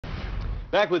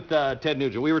Back with Ted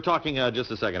Nuge. We were talking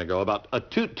just a second ago about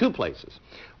two places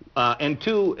and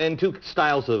two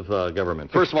styles of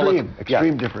government. First of all,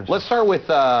 extreme difference. Let's start with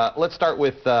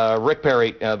Rick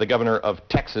Perry, the governor of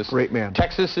Texas. Great man.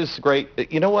 Texas is great.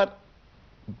 You know what?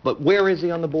 But where is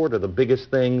he on the border? The biggest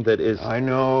thing that is. I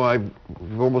know. I've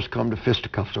almost come to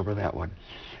fisticuffs over that one.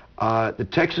 The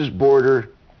Texas border.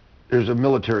 There's a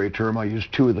military term. I use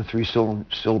 2 of the 3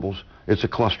 syllables. It's a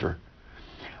cluster.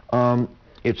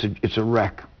 It's a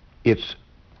wreck.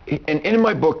 And in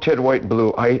my book, Ted White and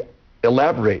Blue, I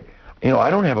elaborate. You know, I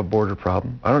don't have a border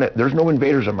problem. There's no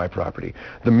invaders on my property.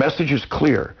 The message is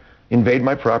clear. Invade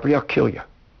my property, I'll kill you.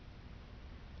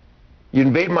 You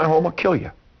invade my home, I'll kill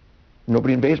you.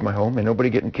 Nobody invades my home and nobody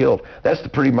getting killed. That's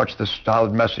pretty much the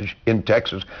solid message in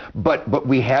Texas. But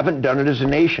we haven't done it as a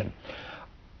nation.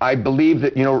 I believe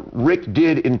that, you know, Rick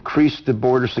did increase the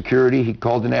border security. He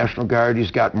called the National Guard.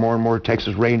 He's got more and more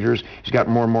Texas Rangers. He's got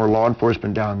more and more law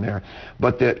enforcement down there.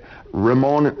 But that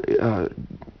Ramon,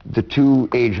 the 2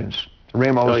 agents,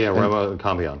 Ramos Ramos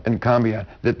and Cambion,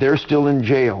 that they're still in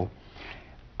jail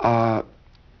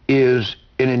is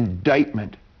an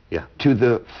indictment to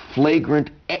the flagrant,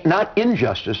 not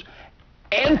injustice,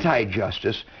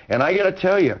 anti-justice. And I got to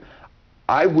tell you,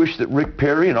 I wish that Rick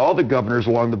Perry and all the governors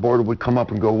along the border would come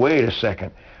up and go, wait a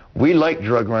second, we like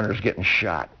drug runners getting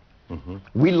shot.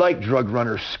 We like drug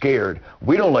runners scared.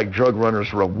 We don't like drug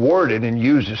runners rewarded and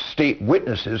used as state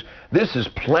witnesses. This is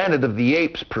Planet of the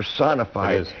Apes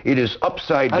personified. It is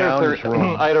upside down.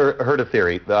 I heard a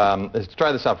theory. Let's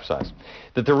try this out for size.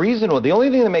 That the only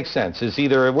thing that makes sense is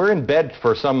either we're in bed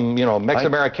for some,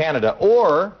 Mex-America, Canada,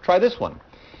 or try this one.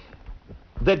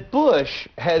 That Bush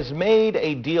has made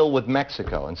a deal with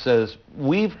Mexico and says,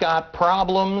 we've got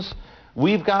problems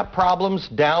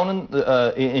down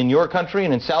in your country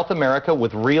and in South America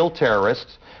with real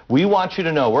terrorists. We want you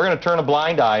to know we're going to turn a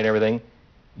blind eye and everything.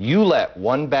 You let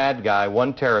one bad guy,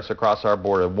 one terrorist across our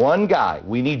border, one guy.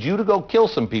 We need you to go kill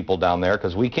some people down there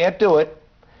because we can't do it.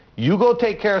 You go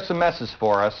take care of some messes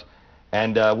for us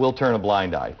and we'll turn a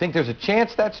blind eye. Think there's a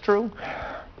chance that's true?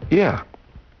 Yeah.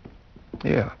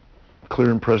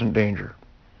 Clear and present danger.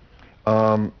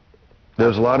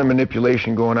 There's a lot of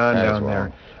manipulation going on down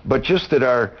there. But just that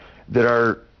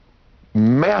our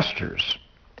masters,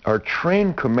 our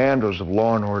trained commandos of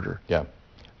law and order,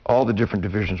 all the different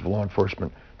divisions of law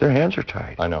enforcement, their hands are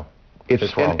tied. I know.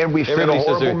 It's wrong. And we send a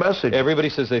horrible message. Everybody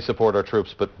says they support our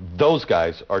troops, but those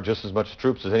guys are just as much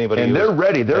troops as anybody. And they're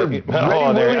ready. They're ready.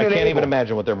 I can't even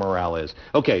imagine what their morale is.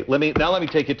 Okay, let me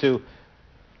take you to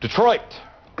Detroit.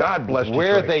 God bless Detroit.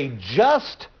 Where they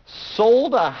just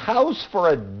sold a house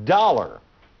for $1.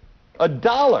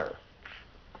 $1.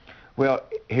 Well,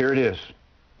 here it is.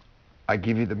 I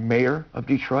give you the mayor of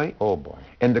Detroit. Oh, boy.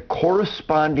 And the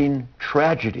corresponding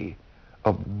tragedy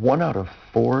of 1 out of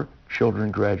 4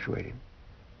 children graduating.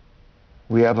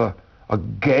 We have a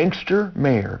gangster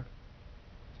mayor,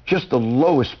 just the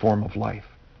lowest form of life,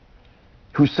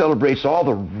 who celebrates all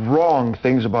the wrong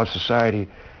things about society.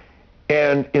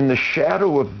 And in the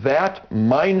shadow of that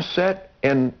mindset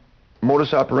and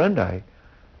modus operandi,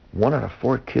 1 out of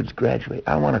 4 kids graduate.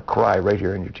 I want to cry right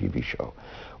here in your TV show.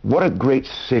 What a great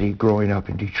city growing up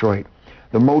in Detroit.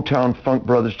 The Motown Funk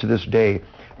Brothers to this day,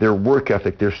 their work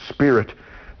ethic, their spirit,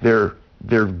 their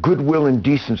goodwill and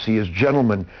decency as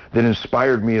gentlemen that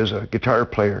inspired me as a guitar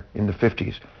player in the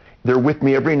 50s. They're with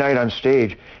me every night on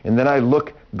stage. And then I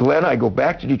look, Glenn, I go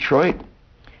back to Detroit,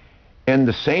 and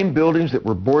the same buildings that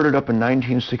were boarded up in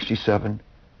 1967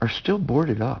 are still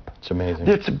boarded up. It's amazing.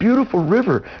 It's a beautiful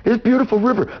river. It's a beautiful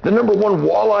river. The #1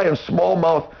 walleye and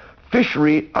smallmouth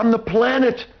fishery on the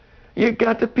planet. You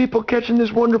got the people catching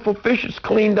this wonderful fish. It's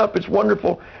cleaned up. It's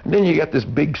wonderful. And then you got this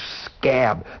big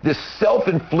scab, this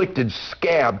self-inflicted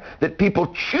scab that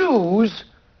people choose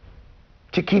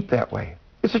to keep that way.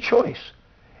 It's a choice.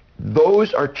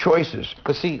 Those are choices.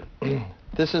 But see,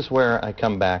 this is where I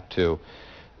come back to.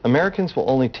 Americans will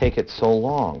only take it so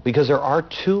long because there are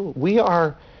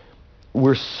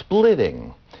we're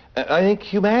splitting. I think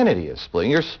humanity is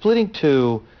splitting. You're splitting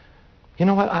to, you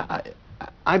know what,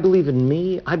 I believe in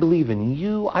me, I believe in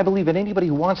you, I believe in anybody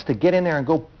who wants to get in there and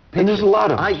go. And there's a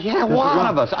lot of us. A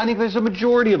lot of us. I think there's a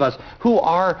majority of us who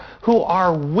are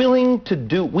willing to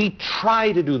do. We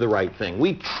try to do the right thing.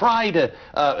 We try to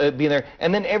be there,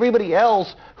 and then everybody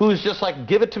else who's just like,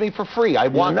 give it to me for free. I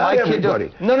want my kid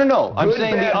to. No. I'm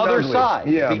saying the other side.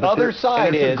 Yeah, the other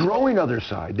side is a growing other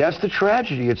side. That's the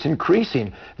tragedy. It's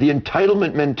increasing. The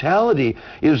entitlement mentality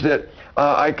is that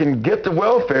I can get the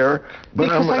welfare, but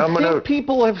because I think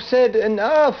people have said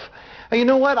enough. You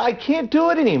know what? I can't do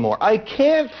it anymore. I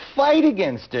can't fight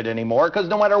against it anymore because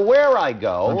no matter where I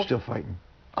go... I'm still fighting.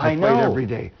 I fight every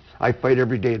day. I fight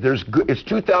every day. It's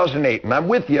 2008, and I'm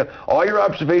with you. All your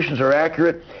observations are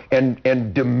accurate,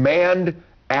 and demand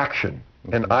action.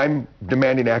 And I'm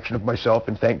demanding action of myself,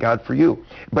 and thank God for you.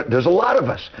 But there's a lot of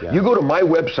us. Yeah. You go to my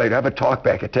website, I have a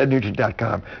talkback at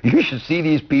tednugent.com. You should see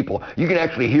these people. You can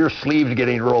actually hear sleeves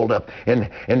getting rolled up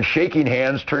and shaking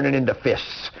hands turning into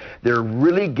fists. They're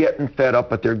really getting fed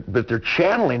up, but they're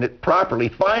channeling it properly,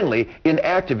 finally, in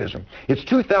activism. It's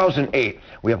 2008.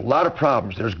 We have a lot of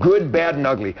problems. There's good, bad, and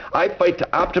ugly. I fight to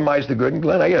optimize the good. And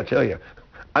Glenn, I got to tell you,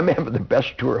 I'm having the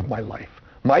best tour of my life.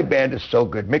 My band is so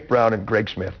good. Mick Brown and Greg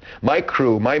Smith. My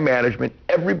crew, my management,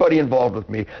 everybody involved with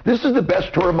me. This is the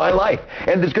best tour of my life.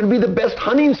 And it's going to be the best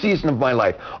hunting season of my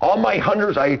life. All my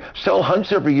hunters, I sell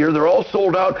hunts every year. They're all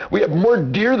sold out. We have more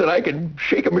deer than I can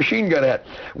shake a machine gun at.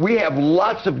 We have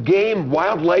lots of game.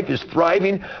 Wildlife is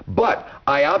thriving. But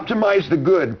I optimize the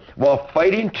good while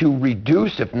fighting to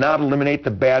reduce, if not eliminate, the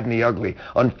bad and the ugly.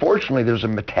 Unfortunately, there's a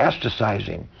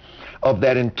metastasizing of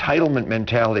that entitlement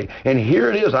mentality. And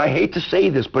here it is. I hate to say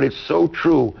this, but it's so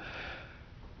true.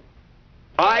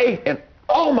 I and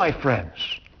all my friends,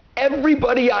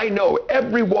 everybody I know,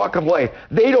 every walk of life,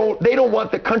 they don't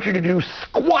want the country to do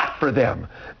squat for them.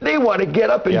 They want to get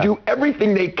up and do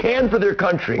everything they can for their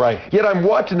country. Right. Yet I'm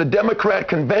watching the Democrat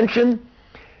convention,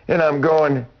 and I'm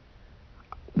going,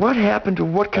 what happened to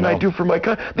what can I do for my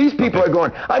country? These people are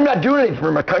going, I'm not doing anything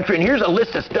for my country, and here's a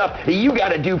list of stuff that you got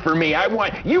to do for me. I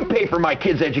want you pay for my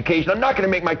kid's education. I'm not going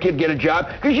to make my kid get a job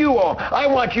because you won't. I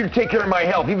want you to take care of my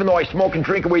health, even though I smoke and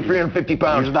drink and weigh 350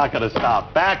 pounds. He's not going to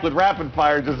stop. Back with Rapid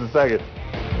Fire in just a second.